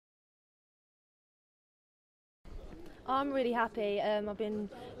I'm really happy. I've been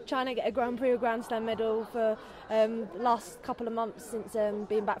trying to get a Grand Prix or Grand Slam medal for the last couple of months since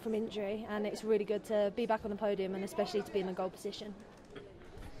being back from injury, and it's really good to be back on the podium and especially to be in the gold position.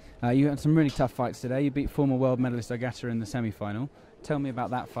 You had some really tough fights today. You beat former world medalist Ulaanbaatar in the semi-final. Tell me about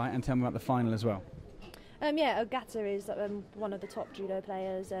that fight and tell me about the final as well. Yeah, Ulaanbaatar is one of the top judo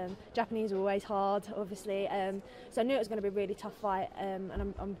players. Japanese are always hard, obviously, so I knew it was going to be a really tough fight, and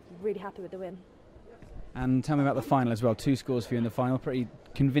I'm really happy with the win. And tell me about the final as well. 2 scores for you in the final. Pretty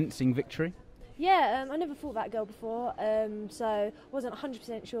convincing victory. Yeah, I never fought that girl before, so wasn't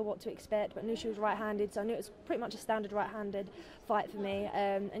 100% sure what to expect, but knew she was right-handed, so I knew it was pretty much a standard right-handed fight for me.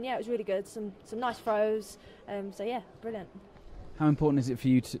 And yeah, it was really good. Some nice throws. So yeah, brilliant. How important is it for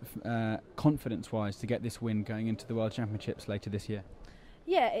you, confidence-wise, to get this win going into the World Championships later this year?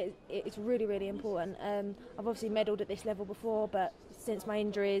 Yeah, it's really, really important. I've obviously medalled at this level before, but since my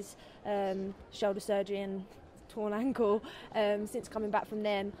injuries, shoulder surgery and torn ankle, since coming back from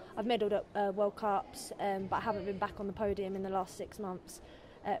them, I've medalled at World Cups, but I haven't been back on the podium in the last 6 months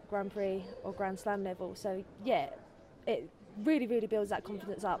at Grand Prix or Grand Slam level. So yeah, it really, really builds that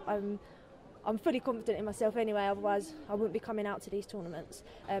confidence up. I'm fully confident in myself anyway, otherwise I wouldn't be coming out to these tournaments.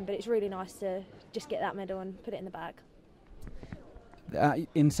 But it's really nice to just get that medal and put it in the bag.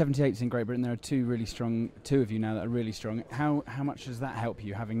 In 78s in Great Britain, there are two of you now that are really strong. How much does that help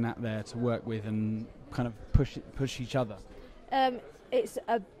you, having that there to work with and kind of push each other? It's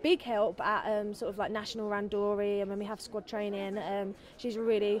a big help at sort of like National Randori, and when we have squad training, she's a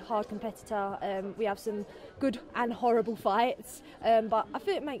really hard competitor. We have some good and horrible fights, but I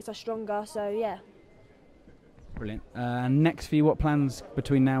think it makes us stronger, so yeah. Brilliant. Next for you, what plans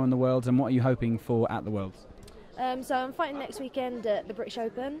between now and the Worlds, and what are you hoping for at the Worlds? So I'm fighting next weekend at the British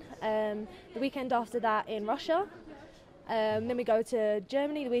Open, the weekend after that in Russia, then we go to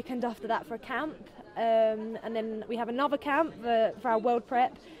Germany the weekend after that for a camp, and then we have another camp for our world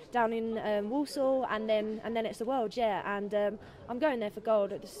prep down in Warsaw, and then it's the World, yeah, and I'm going there for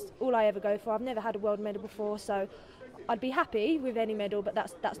gold. It's all I ever go for. I've never had a world medal before, so I'd be happy with any medal, but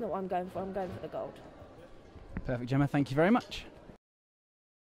that's not what I'm going for. I'm going for the gold. Perfect, Gemma, thank you very much.